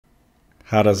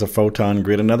How does a photon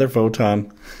greet another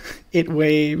photon? It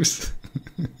waves.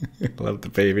 Love the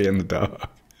baby and the dog.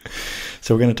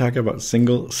 So we're going to talk about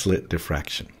single slit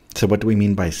diffraction. So what do we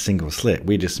mean by single slit?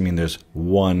 We just mean there's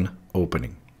one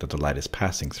opening that the light is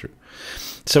passing through.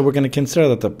 So we're going to consider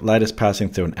that the light is passing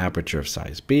through an aperture of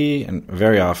size B, and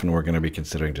very often we're going to be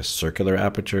considering just circular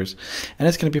apertures, and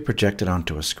it's going to be projected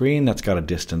onto a screen that's got a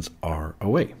distance r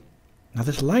away. Now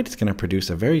this light is going to produce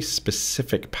a very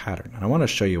specific pattern, and I want to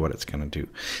show you what it's going to do.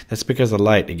 That's because the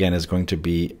light, again, is going to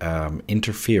be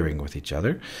interfering with each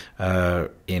other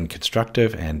in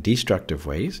constructive and destructive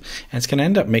ways, and it's going to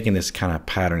end up making this kind of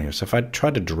pattern here. So if I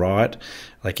tried to draw it,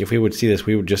 like if we would see this,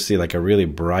 we would just see like a really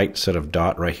bright sort of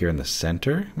dot right here in the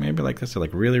center, maybe like this, so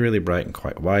like really, really bright and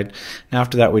quite wide. Now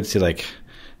after that, we'd see like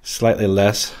slightly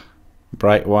less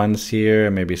bright ones here,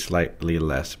 and maybe slightly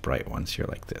less bright ones here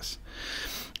like this.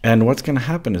 And what's going to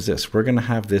happen is this. We're going to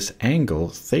have this angle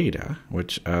theta,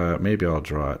 which maybe I'll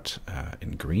draw it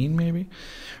in green maybe.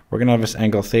 We're going to have this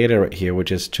angle theta right here,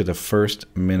 which is to the first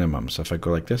minimum. So if I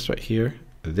go like this right here,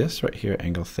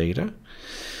 angle theta.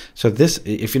 So this,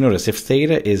 if you notice, if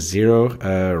theta is 0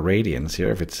 radians here,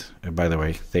 if it's, by the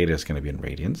way, theta is going to be in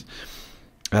radians.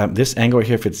 This angle right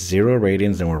here, if it's 0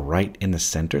 radians, then we're right in the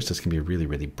center, so it's going to be really,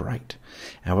 really bright.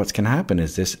 And what's going to happen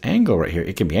is this angle right here,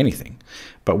 it can be anything.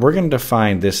 But we're going to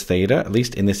define this theta, at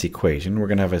least in this equation. We're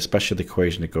going to have a special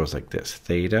equation that goes like this.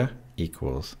 Theta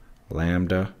equals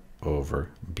lambda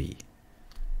over b.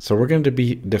 So we're going to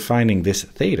be defining this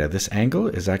theta. This angle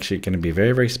is actually going to be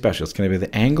very, very special. It's going to be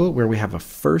the angle where we have a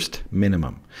first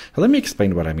minimum. So let me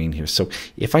explain what I mean here. So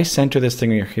if I center this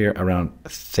thing here around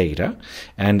theta,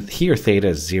 and here theta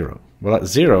is 0. Well, at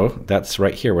 0, that's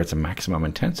right here where it's a maximum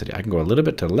intensity. I can go a little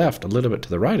bit to the left, a little bit to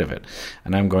the right of it,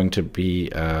 and I'm going to be,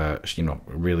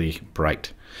 really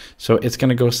bright. So it's going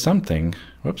to go something,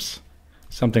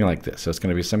 something like this. So it's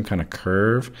going to be some kind of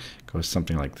curve, goes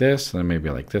something like this, and then maybe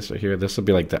like this right here. This will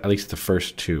be like at least the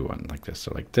first two one like this.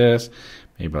 So like this,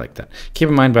 maybe like that. Keep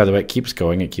in mind, by the way, it keeps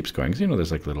going. So,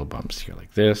 there's like little bumps here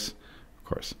like this, of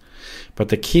course. But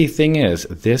the key thing is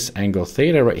this angle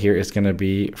theta right here is going to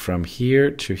be from here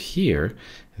to here.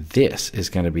 This is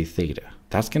going to be theta.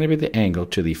 That's going to be the angle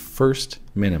to the first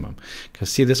minimum. Because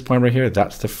see this point right here,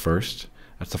 that's the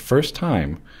first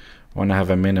time when I have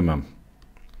a minimum.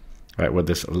 Right, where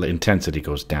this intensity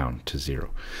goes down to 0.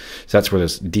 So that's where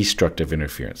there's destructive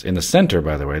interference. In the center,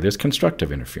 by the way, there's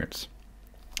constructive interference.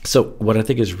 So what I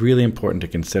think is really important to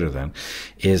consider then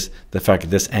is the fact that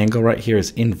this angle right here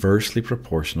is inversely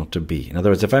proportional to B. In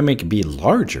other words, if I make B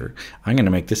larger, I'm going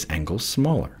to make this angle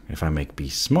smaller. If I make B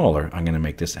smaller, I'm going to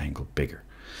make this angle bigger.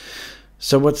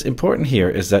 So what's important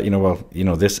here is that,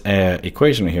 this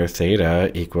equation here,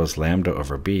 theta equals lambda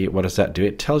over b, what does that do?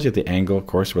 It tells you the angle, of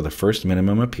course, where the first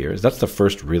minimum appears. That's the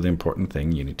first really important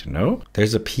thing you need to know.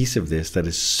 There's a piece of this that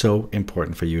is so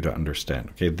important for you to understand.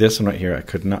 Okay, this one right here, I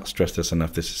could not stress this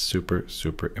enough. This is super,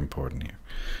 super important here.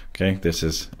 Okay, this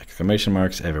is exclamation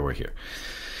marks everywhere here.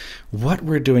 What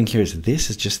we're doing here is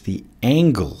this is just the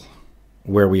angle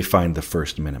where we find the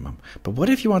first minimum. But what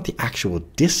if you want the actual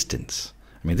distance?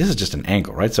 I mean, this is just an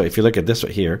angle, right? So if you look at this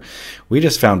right here, we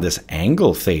just found this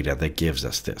angle theta that gives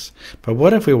us this. But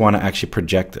what if we want to actually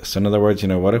project this? So in other words,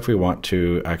 what if we want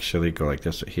to actually go like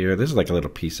this right here? This is like a little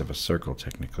piece of a circle,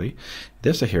 technically.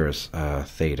 This right here is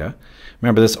theta.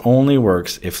 Remember, this only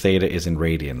works if theta is in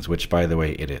radians, which, by the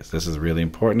way, it is. This is really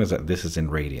important, is that this is in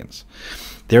radians.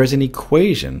 There is an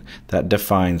equation that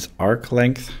defines arc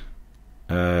length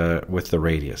with the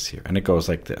radius here, and it goes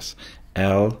like this.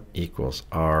 L equals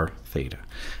R theta.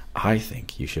 I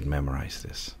think you should memorize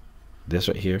this. This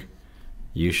right here,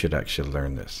 you should actually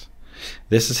learn this.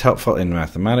 This is helpful in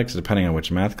mathematics, depending on which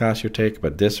math class you take,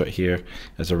 but this right here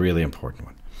is a really important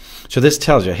one. So this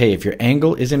tells you, hey, if your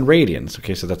angle is in radians,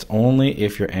 okay, so that's only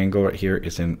if your angle right here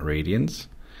is in radians,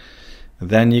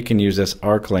 then you can use this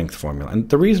arc length formula. And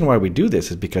the reason why we do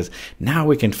this is because now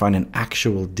we can find an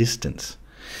actual distance.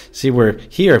 See, where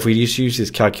here, if we just use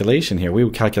this calculation here, we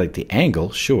would calculate the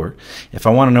angle, sure. If I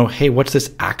want to know, hey, what's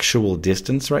this actual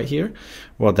distance right here?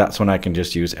 Well, that's when I can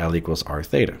just use L equals R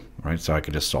theta, right? So I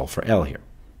could just solve for L here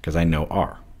because I know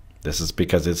R. This is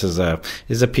because this is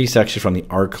a piece actually from the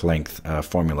arc length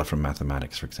formula from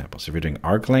mathematics, for example. So if you're doing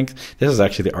arc length, this is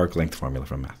actually the arc length formula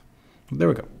from math. There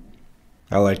we go.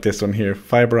 I like this one here.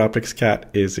 Fiber optics cat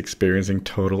is experiencing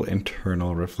total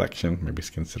internal reflection. Maybe he's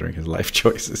considering his life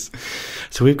choices.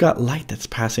 So we've got light that's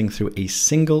passing through a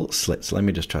single slit. So let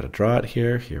me just try to draw it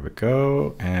here. Here we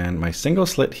go. And my single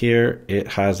slit here, it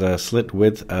has a slit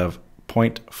width of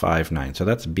 0.59. So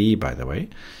that's B, by the way.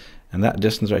 And that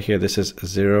distance right here, this is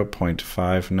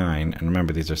 0.59. And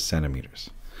remember, these are centimeters.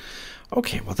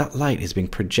 Okay, well that light is being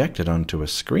projected onto a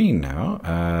screen now.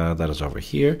 That is over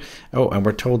here. Oh, and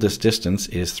we're told this distance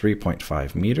is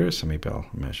 3.5 meters. So maybe I'll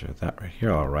measure that right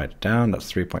here. I'll write it down.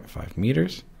 That's 3.5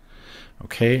 meters.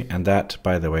 Okay, and that,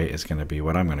 by the way, is going to be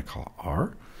what I'm going to call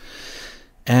R.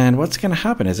 And what's going to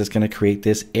happen is it's going to create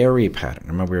this airy pattern.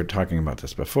 Remember, we were talking about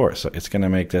this before. So it's going to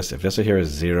make this, if this here is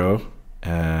 0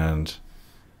 and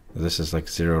this is like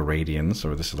 0 radians,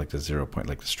 or this is like the 0 point,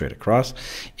 like the straight across,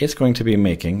 it's going to be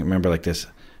making, remember, like this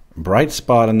bright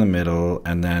spot in the middle,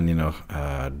 and then, you know,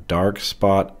 a dark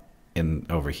spot in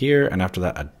over here, and after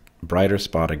that a brighter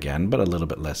spot again, but a little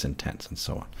bit less intense, and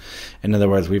so on. In other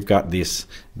words, we've got this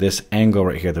angle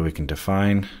right here that we can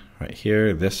define right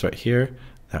here, this right here,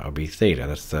 that would be theta.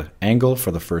 That's the angle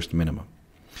for the first minimum.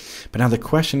 But now the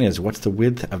question is, what's the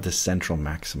width of the central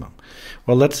maximum?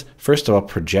 Well, let's first of all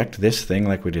project this thing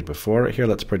like we did before right here.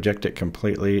 Let's project it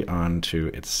completely onto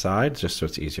its sides, just so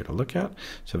it's easier to look at.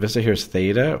 So this here is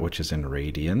theta, which is in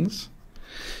radians.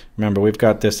 Remember, we've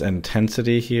got this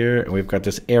intensity here, and we've got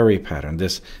this airy pattern,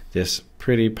 this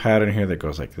pretty pattern here that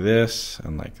goes like this,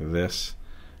 and like this,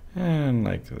 and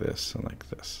like this, and like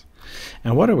this.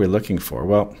 And what are we looking for?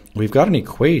 Well, we've got an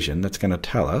equation that's going to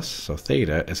tell us, so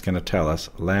theta is going to tell us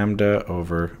lambda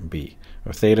over b.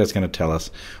 Or theta is going to tell us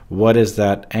what is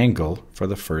that angle for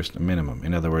the first minimum.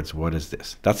 In other words, what is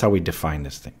this? That's how we define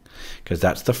this thing, because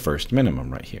that's the first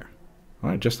minimum right here. All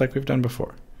right, just like we've done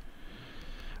before.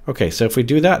 Okay, so if we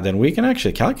do that, then we can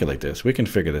actually calculate this. We can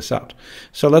figure this out.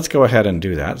 So let's go ahead and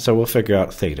do that. So we'll figure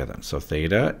out theta then. So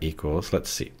theta equals, let's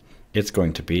see, it's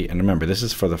going to be, and remember, this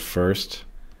is for the first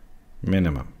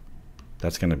minimum.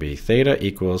 That's going to be theta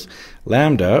equals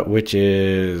lambda, which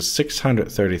is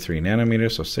 633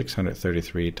 nanometers, so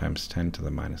 633 times 10 to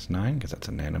the minus 9, because that's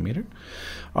a nanometer.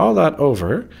 All that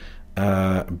over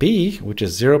b, which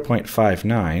is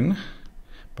 0.59,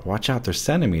 but watch out, they're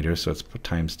centimeters, so it's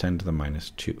times 10 to the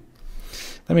minus 2.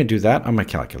 Let me do that on my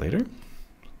calculator.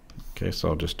 Okay, so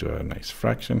I'll just do a nice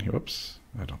fraction here. Whoops,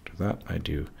 I don't do that. I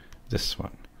do this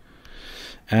one.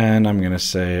 And I'm going to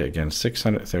say, again,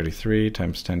 633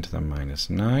 times 10 to the minus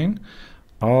 9.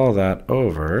 All that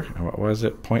over, what was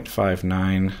it?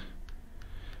 0.59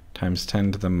 times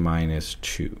 10 to the minus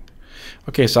 2.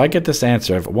 Okay, so I get this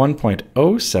answer of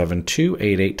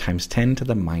 1.07288 times 10 to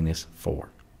the minus 4.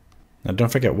 Now,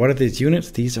 don't forget, what are these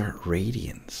units? These are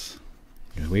radians.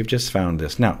 We've just found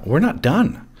this. Now, we're not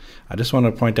done. I just want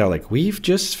to point out, like, we've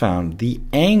just found the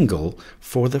angle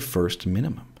for the first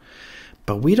minimum.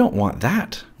 But we don't want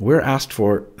that. We're asked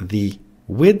for the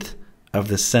width of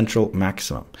the central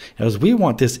maximum. As we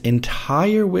want this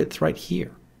entire width right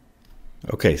here.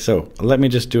 Okay, so let me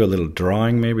just do a little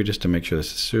drawing maybe just to make sure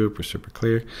this is super, super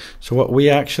clear. So what we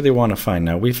actually want to find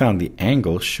now, we found the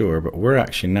angle, sure, but we're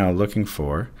actually now looking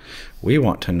for, we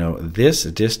want to know this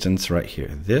distance right here,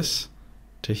 this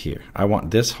to here. I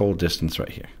want this whole distance right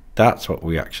here. That's what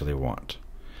we actually want.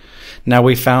 Now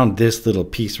we found this little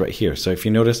piece right here. So if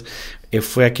you notice,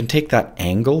 if I can take that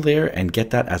angle there and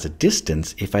get that as a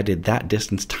distance, if I did that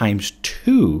distance times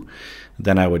 2,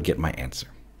 then I would get my answer.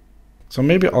 So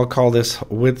maybe I'll call this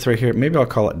width right here, maybe I'll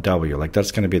call it W, like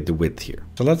that's going to be the width here.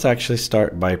 So let's actually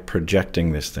start by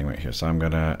projecting this thing right here. So I'm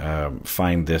going to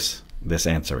find this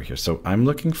answer right here. So I'm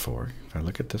looking for, if I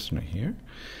look at this one right here,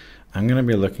 I'm going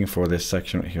to be looking for this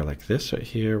section right here, like this right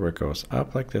here, where it goes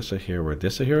up like this right here, where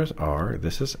this right here is R,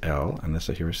 this is L, and this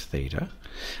right here is theta.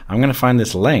 I'm going to find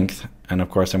this length, and of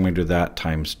course I'm going to do that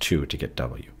times 2 to get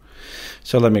W.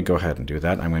 So let me go ahead and do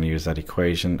that. I'm going to use that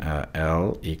equation,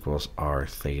 L equals R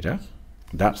theta.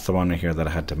 That's the one right here that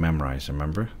I had to memorize,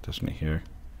 remember? This one right here.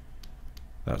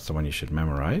 That's the one you should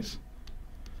memorize.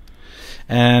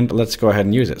 And let's go ahead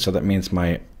and use it. So that means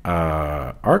my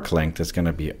arc length is going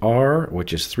to be R,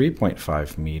 which is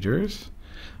 3.5 meters.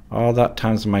 All that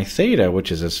times my theta,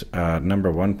 which is this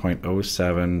number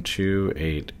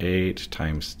 1.07288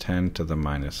 times 10 to the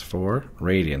minus 4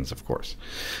 radians, of course.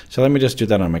 So let me just do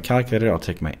that on my calculator. I'll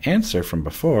take my answer from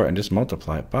before and just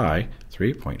multiply it by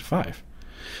 3.5.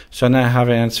 So now I have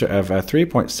an answer of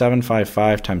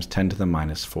 3.755 times 10 to the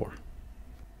minus 4.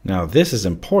 Now this is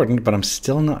important, but I'm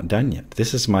still not done yet.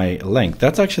 This is my length.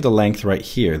 That's actually the length right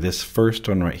here, this first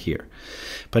one right here.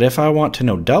 But if I want to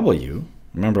know W,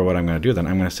 remember what I'm going to do then.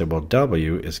 I'm going to say, well,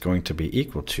 W is going to be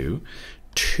equal to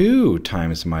 2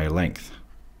 times my length.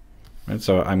 Right?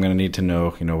 So I'm going to need to know,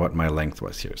 what my length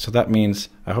was here. So that means,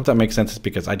 I hope that makes sense, is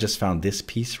because I just found this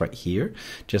piece right here,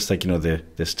 just like,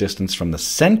 this distance from the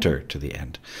center to the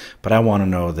end. But I want to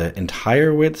know the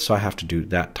entire width, so I have to do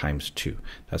that times 2.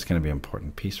 That's going to be an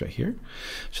important piece right here.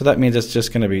 So that means it's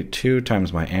just going to be 2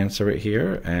 times my answer right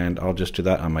here, and I'll just do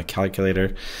that on my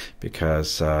calculator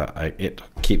because it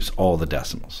keeps all the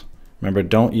decimals. Remember,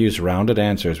 don't use rounded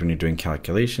answers when you're doing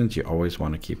calculations. You always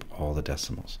want to keep all the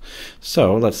decimals.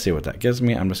 So let's see what that gives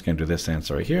me. I'm just going to do this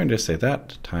answer right here and just say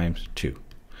that times 2. All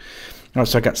right,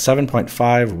 so I got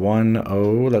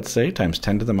 7.510, let's say, times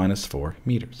 10 to the minus 4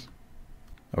 meters.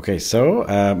 Okay, so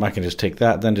I can just take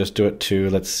that, then just do it to,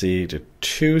 let's see, to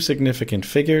 2 significant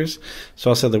figures. So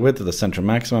I'll say the width of the center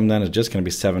maximum then is just going to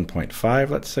be 7.5,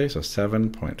 let's say. So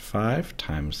 7.5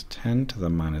 times 10 to the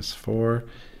minus 4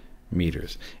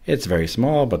 meters. It's very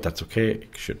small, but that's okay. It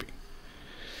should be.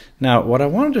 Now, what I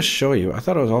wanted to show you, I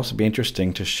thought it would also be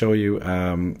interesting to show you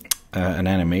an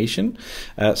animation.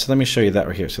 So let me show you that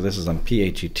right here. So this is on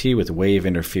PHET with wave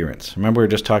interference. Remember, we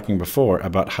were just talking before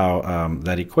about how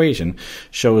that equation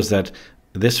shows that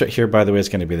this right here, by the way, is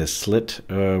going to be the slit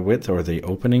width, or the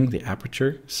opening, the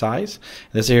aperture size.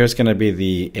 This here is going to be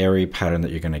the airy pattern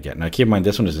that you're going to get. Now keep in mind,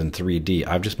 this one is in 3D.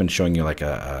 I've just been showing you like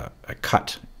a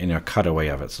cut, cutaway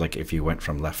of it. So like if you went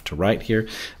from left to right here,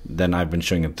 then I've been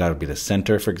showing you that would be the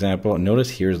center, for example.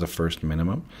 Notice here's the first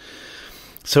minimum.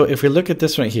 So if we look at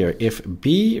this right here, if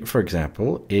B, for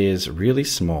example, is really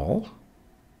small,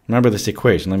 remember this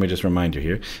equation, let me just remind you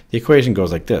here. The equation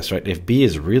goes like this, right? If B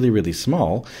is really, really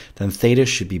small, then theta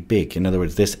should be big. In other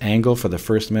words, this angle for the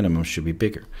first minimum should be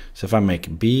bigger. So if I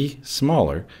make B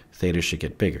smaller, theta should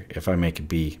get bigger. If I make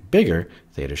B bigger,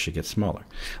 theta should get smaller.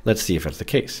 Let's see if that's the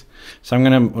case.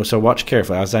 So watch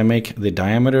carefully. As I make the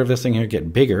diameter of this thing here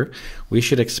get bigger, we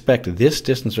should expect this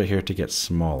distance right here to get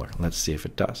smaller. Let's see if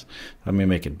it does. Let me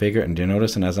make it bigger, and do you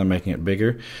notice, and as I'm making it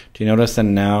bigger, do you notice that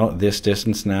now this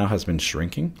distance now has been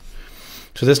shrinking?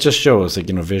 So this just shows, like,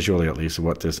 visually at least,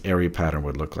 what this airy pattern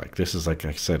would look like. This is, like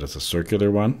I said, it's a circular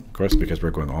one, of course, because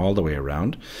we're going all the way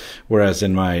around. Whereas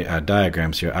in my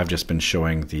diagrams here, I've just been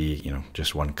showing the,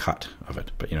 just one cut of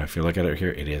it. But, if you look at it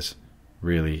here, it is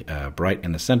really bright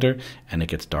in the center, and it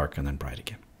gets dark and then bright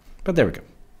again. But there we go.